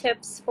have any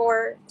tips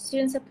for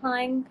students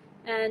applying?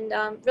 And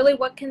really,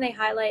 what can they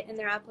highlight in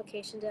their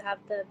application to have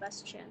the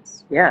best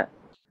chance? Yeah,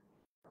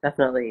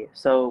 definitely.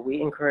 So we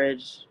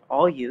encourage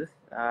all youth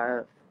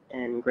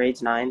in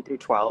grades 9 through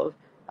 12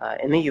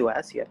 in the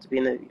U.S. You have to be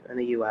in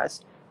the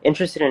U.S.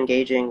 interested in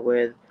engaging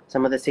with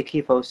some of the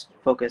Sikhi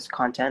focused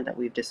content that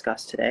we've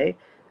discussed today,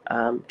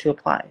 to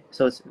apply.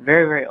 So it's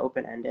very, very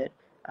open-ended.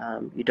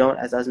 You don't,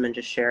 as Azman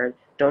just shared,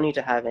 don't need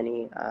to have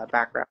any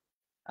background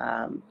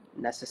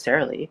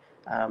necessarily,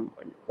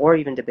 or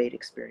even debate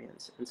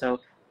experience. And so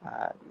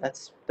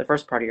that's the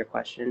first part of your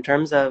question. In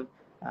terms of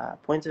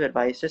points of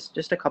advice,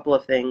 just a couple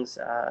of things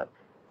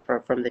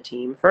from the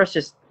team. First,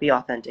 just be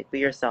authentic, be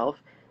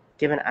yourself,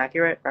 give an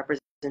accurate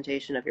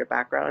representation of your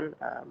background,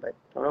 but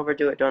don't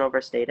overdo it, don't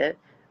overstate it.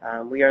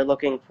 We are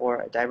looking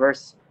for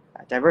diverse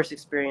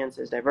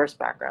experiences, diverse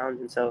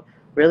backgrounds, and so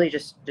really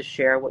just to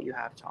share what you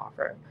have to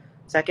offer.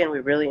 Second, we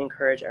really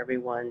encourage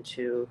everyone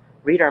to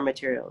read our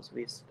materials.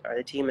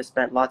 The team has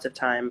spent lots of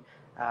time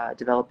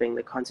developing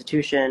the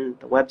Constitution,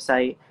 the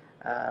website,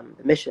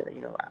 the mission,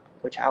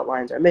 which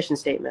outlines our mission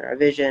statement, our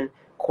vision,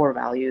 core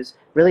values.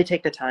 Really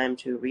take the time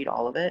to read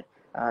all of it.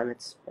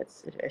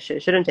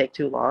 It shouldn't take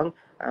too long,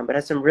 but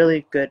has some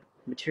really good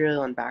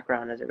material and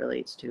background as it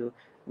relates to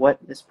what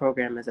this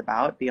program is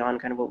about beyond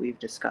kind of what we've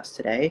discussed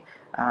today.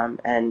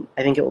 And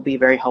I think it will be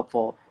very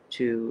helpful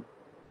to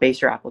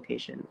base your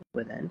application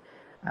within.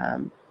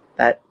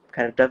 That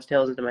kind of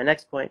dovetails into my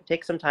next point.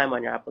 Take some time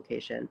on your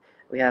application.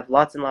 We have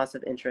lots and lots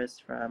of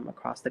interest from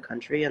across the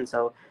country, and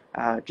so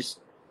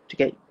just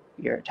to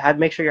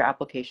make sure your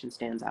application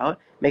stands out.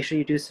 Make sure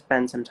you do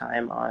spend some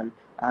time on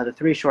the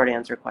 3 short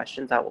answer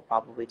questions. That will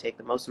probably take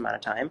the most amount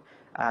of time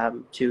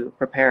to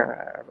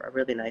prepare a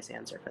really nice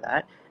answer for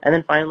that. And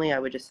then finally, I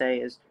would just say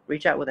is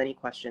reach out with any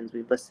questions.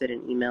 We've listed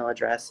an email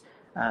address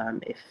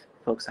if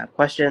folks have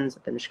questions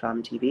at the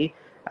Nishkam TV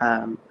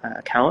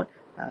account.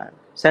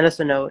 Send us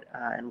a note,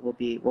 and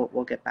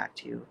we'll get back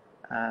to you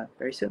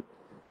very soon.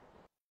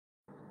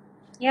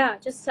 Yeah,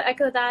 just to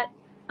echo that,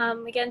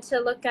 again, to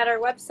look at our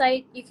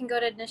website, you can go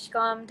to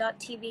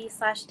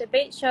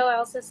nishkam.tv/debate show. I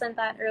also sent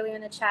that earlier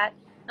in the chat,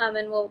 and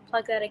we'll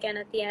plug that again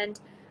at the end.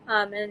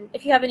 And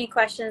if you have any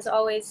questions,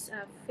 always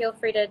feel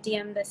free to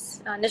DM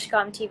this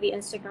Nishkam TV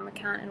Instagram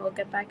account, and we'll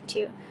get back to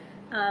you.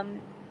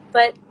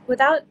 But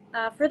without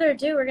further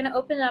ado, we're going to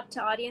open it up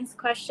to audience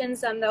questions.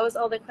 That was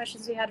all the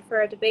questions we had for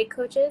our debate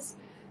coaches.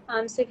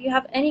 So if you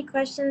have any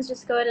questions,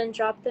 just go ahead and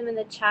drop them in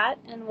the chat,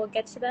 and we'll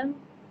get to them.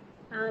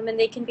 And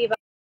they can be about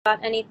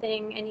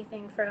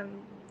anything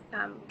from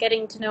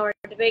getting to know our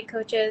debate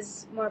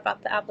coaches, more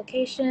about the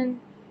application,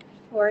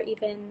 or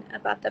even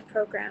about the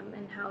program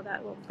and how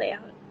that will play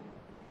out.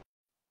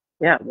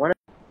 Yeah, one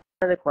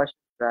of the questions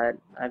that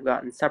I've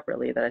gotten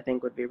separately that I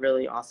think would be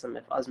really awesome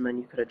if Azman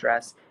you could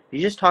address,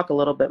 you just talk a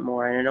little bit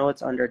more, and I know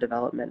it's under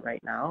development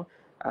right now,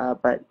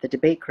 but the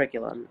debate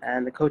curriculum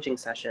and the coaching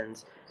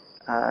sessions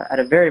at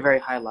a very, very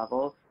high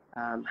level,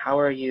 how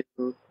are you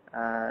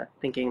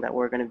thinking that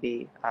we're going to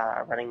be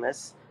running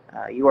this?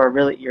 You're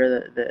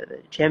the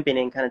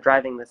championing, kind of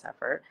driving this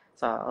effort.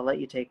 So I'll let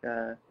you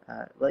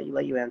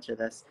let you answer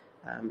this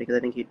because I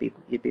think you'd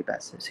be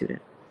best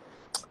suited.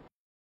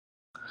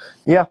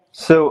 Yeah.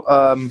 So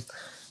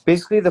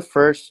basically, the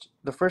first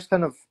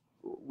kind of,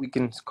 we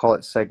can call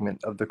it,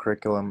 segment of the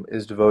curriculum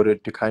is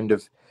devoted to kind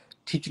of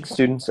teaching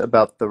students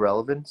about the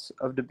relevance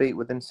of debate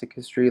within Sikh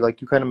history.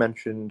 Like you kind of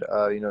mentioned,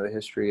 the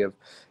history of,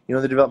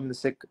 the development of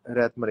Sikh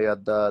Ret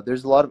Maryada.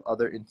 There's a lot of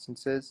other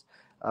instances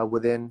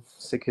within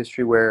Sikh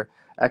history where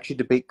actually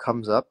debate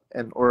comes up,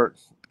 or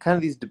kind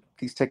of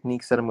these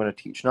techniques that I'm going to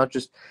teach, not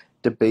just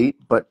debate,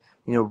 but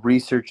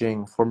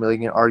researching,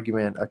 formulating an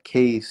argument, a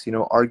case,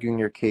 arguing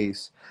your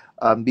case.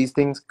 These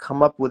things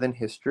come up within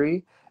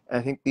history, and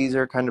I think these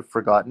are kind of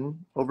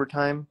forgotten over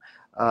time.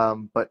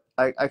 But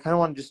I kind of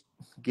want to just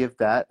give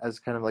that as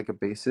kind of like a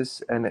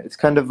basis, and it's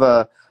kind of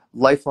a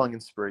lifelong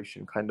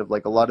inspiration, kind of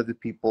like a lot of the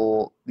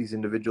people, these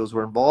individuals who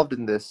are involved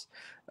in this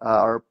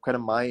are kind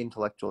of my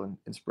intellectual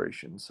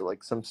inspiration. So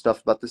like some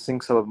stuff about the Singh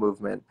Vaad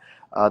movement,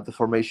 the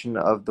formation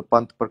of the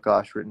Pant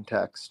Prakash written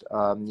text,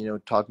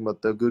 talking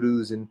about the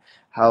gurus and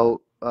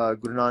how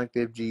Guru Nanak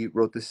Dev Ji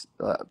wrote this,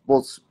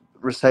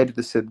 recited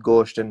the Siddh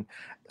Gosht and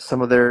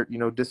some of their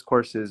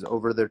discourses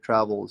over their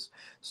travels.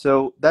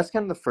 So that's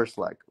kind of the first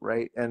leg,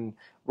 right? And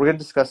we're going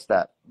to discuss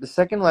that. The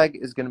second leg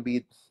is going to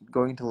be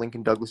going to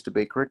Lincoln Douglas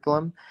debate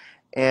curriculum,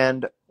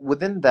 and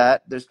within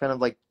that there's kind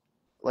of like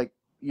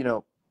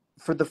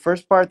for the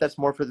first part, that's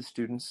more for the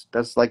students.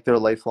 That's like their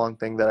lifelong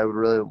thing that I would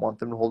really want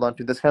them to hold on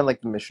to. That's kind of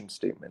like the mission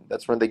statement.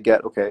 That's when they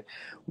get, okay,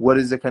 what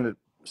is the kind of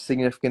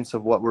significance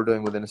of what we're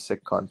doing within a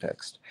Sikh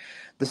context.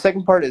 The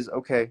second part is,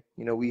 okay,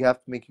 we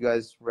have to make you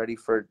guys ready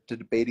to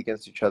debate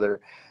against each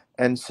other.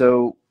 And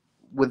so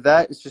with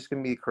that, it's just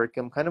going to be a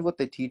curriculum, kind of what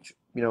they teach,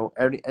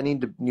 any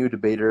new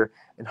debater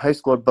in high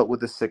school, but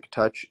with a Sikh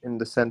touch, in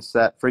the sense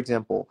that, for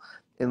example,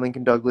 in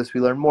Lincoln Douglas,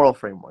 we learn moral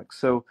frameworks.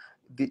 So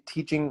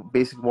teaching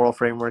basic moral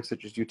frameworks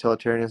such as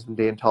utilitarianism,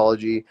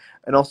 deontology,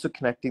 and also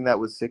connecting that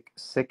with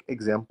Sikh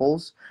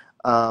examples.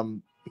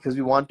 Because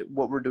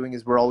what we're doing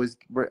is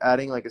we're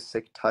adding like a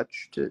Sikh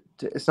touch to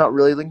it's not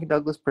really Lincoln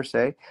Douglas per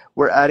se.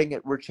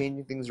 We're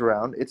changing things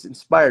around. It's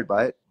inspired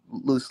by it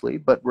loosely,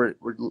 but we're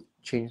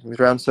changing things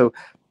around. So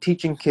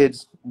teaching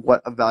kids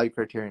what a value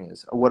criterion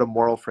is, what a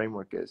moral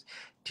framework is,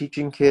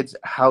 teaching kids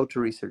how to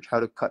research, how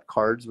to cut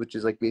cards, which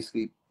is like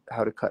basically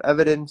how to cut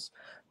evidence,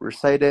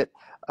 recite it,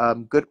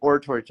 good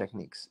oratory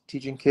techniques,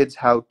 teaching kids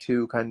how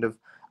to kind of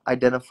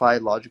identify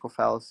logical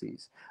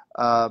fallacies,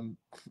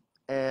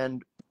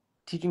 and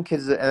teaching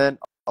kids, and then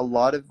a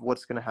lot of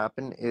what's going to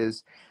happen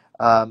is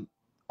um,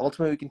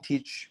 ultimately we can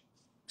teach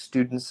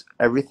students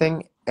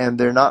everything, and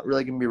they're not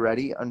really going to be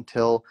ready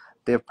until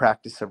they have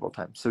practiced several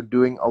times. So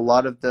doing a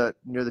lot of the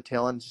near the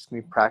tail end is just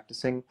going to be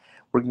practicing.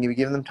 We're going to be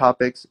giving them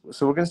topics.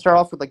 So we're going to start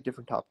off with like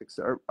different topics.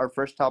 Our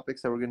first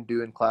topics that we're going to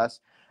do in class,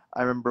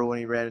 I remember when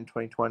we ran in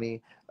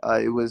 2020,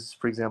 it was,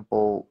 for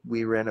example,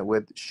 we ran it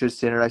with should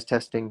standardized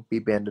testing be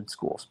banned in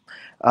schools?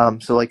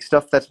 So like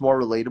stuff that's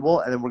more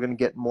relatable, and then we're going to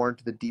get more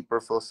into the deeper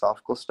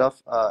philosophical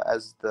stuff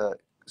as the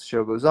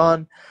show goes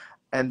on.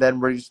 And then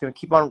we're just going to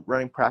keep on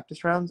running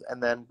practice rounds,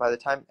 and then by the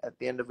time at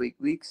the end of 8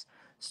 weeks,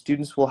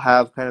 students will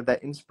have kind of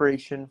that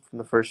inspiration from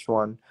the first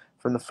one,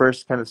 from the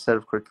first kind of set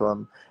of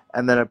curriculum,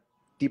 and then a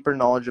deeper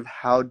knowledge of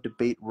how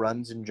debate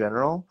runs in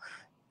general,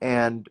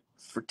 and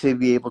to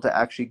be able to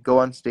actually go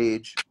on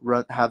stage,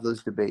 have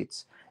those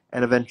debates,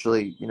 and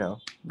eventually,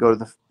 go to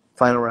the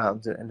final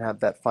rounds and have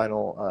that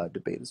final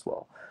debate as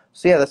well.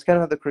 So yeah, that's kind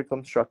of how the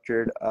curriculum's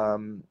structured.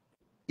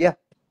 Yeah.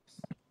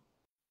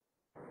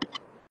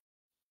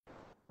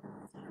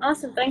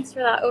 Awesome. Thanks for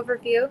that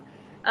overview.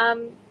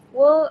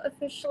 We'll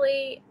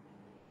officially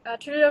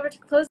turn it over to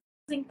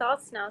closing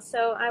thoughts now.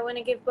 So I want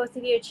to give both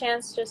of you a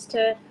chance just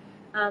to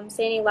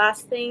say any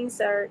last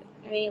things or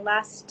any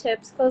last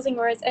tips, closing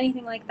words,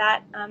 anything like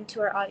that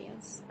to our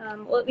audience.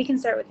 We can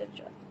start with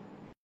Divjot.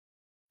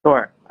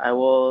 Sure. I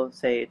will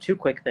say two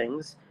quick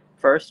things.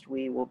 First,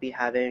 we will be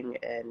having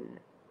an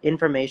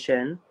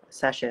information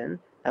session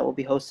that will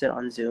be hosted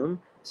on Zoom.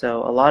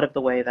 So a lot of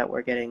the way that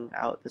we're getting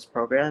out this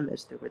program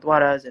is through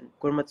Gurdwaras and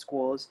Gurmat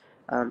schools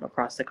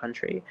across the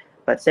country.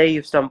 But say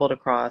you've stumbled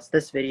across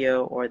this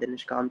video or the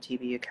Nishkam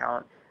TV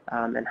account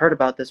and heard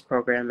about this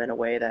program in a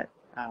way that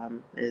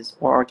is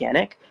more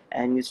organic,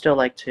 and you still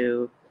like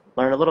to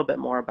learn a little bit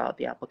more about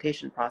the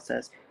application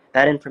process,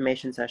 that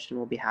information session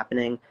will be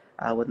happening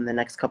within the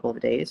next couple of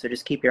days. So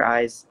just keep your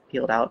eyes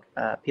peeled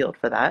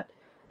for that.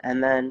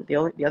 And then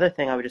the other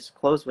thing I would just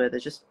close with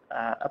is just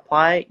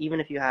apply,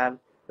 even if you have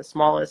the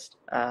smallest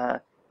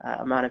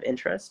amount of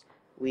interest.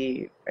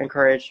 We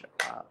encourage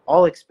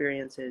all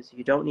experiences.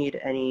 You don't need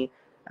any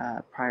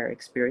prior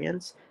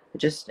experience,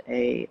 just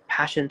a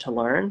passion to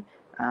learn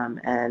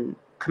and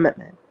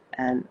commitment.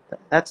 And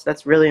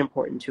that's really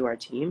important to our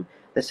team.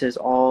 This is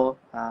all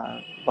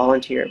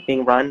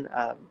being run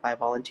by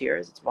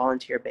volunteers. It's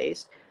volunteer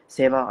based.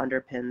 Seva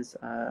underpins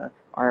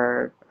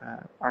our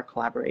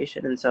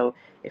collaboration, and so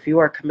if you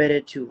are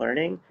committed to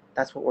learning,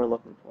 that's what we're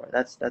looking for.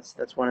 That's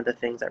one of the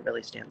things that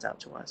really stands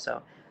out to us.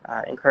 So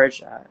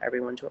encourage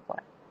everyone to apply.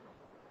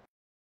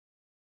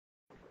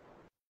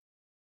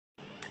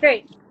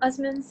 Great.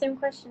 Azman, same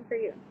question for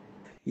you.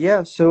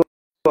 Yeah, so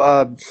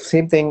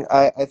same thing.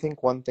 I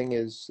think one thing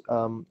is,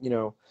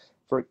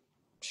 for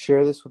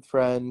share this with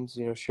friends,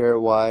 share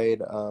it wide,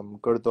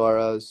 go to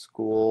Dwaras,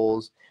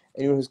 schools,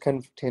 anyone who's kind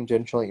of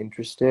tangentially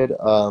interested.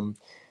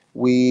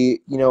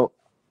 We,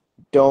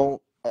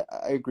 don't,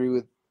 I agree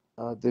with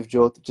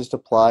Divjot, just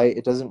apply.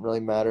 It doesn't really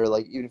matter.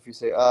 Like, even if you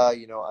say, I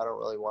don't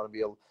really want to be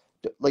able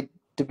to, like,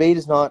 debate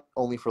is not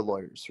only for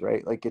lawyers,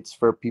 right? Like, it's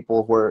for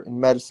people who are in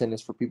medicine,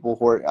 it's for people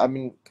who are, I'm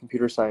in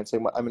computer science,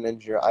 I'm an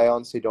engineer. I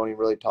honestly don't even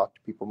really talk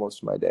to people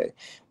most of my day,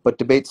 but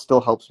debate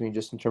still helps me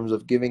just in terms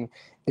of giving.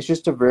 It's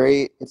just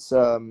it's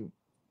a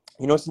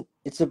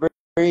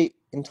very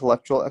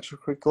intellectual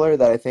extracurricular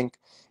that I think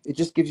it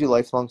just gives you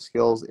lifelong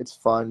skills. It's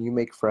fun. You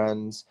make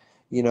friends,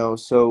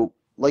 so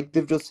like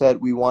Divjot said,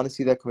 we want to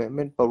see that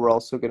commitment, but we're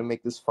also going to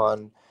make this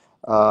fun.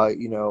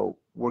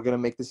 We're going to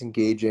make this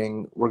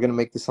engaging. We're going to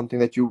make this something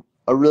that you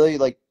are really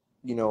like,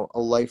 a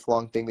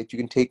lifelong thing that you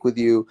can take with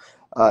you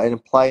and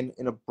apply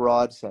in a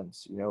broad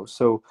sense,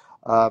 So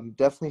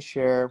definitely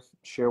share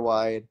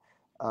wide.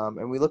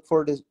 And we look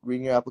forward to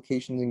reading your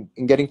applications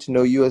and getting to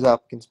know you as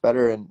applicants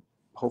better, and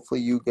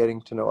hopefully you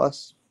getting to know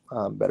us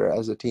better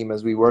as a team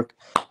as we work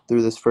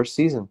through this first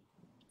season.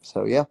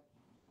 So, yeah.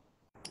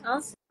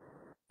 Awesome.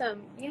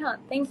 Yeah,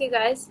 thank you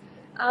guys.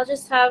 I'll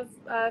just have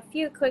a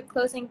few quick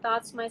closing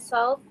thoughts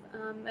myself,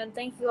 and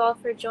thank you all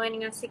for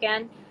joining us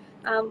again.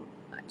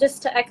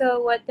 Just to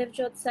echo what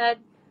Divjot said,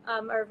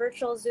 our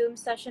virtual Zoom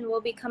session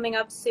will be coming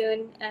up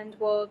soon, and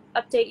we'll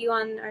update you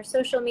on our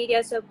social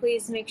media, so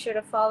please make sure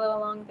to follow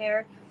along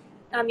there.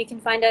 You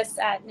can find us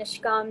at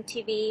Nishkam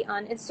TV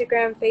on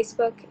Instagram,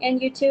 Facebook, and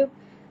YouTube.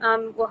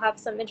 We'll have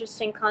some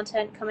interesting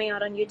content coming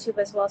out on YouTube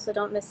as well, so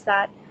don't miss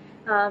that.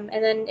 And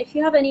then if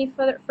you have any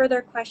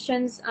further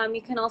questions,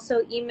 you can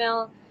also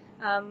email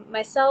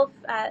myself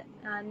at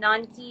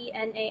Nanaki,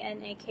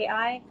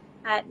 Nanaki,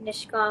 at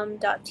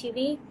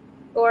nishkam.tv,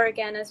 or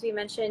again, as we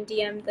mentioned,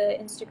 DM the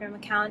Instagram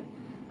account.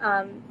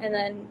 And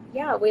then,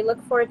 yeah, we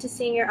look forward to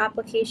seeing your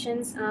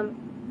applications.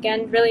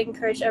 Again, really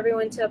encourage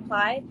everyone to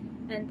apply.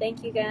 And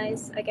thank you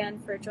guys again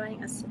for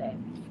joining us today.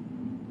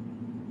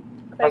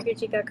 Bye.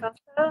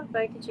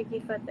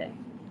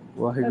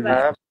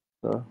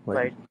 So,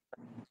 Right.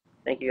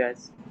 Thank you,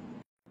 guys.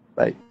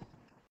 bye.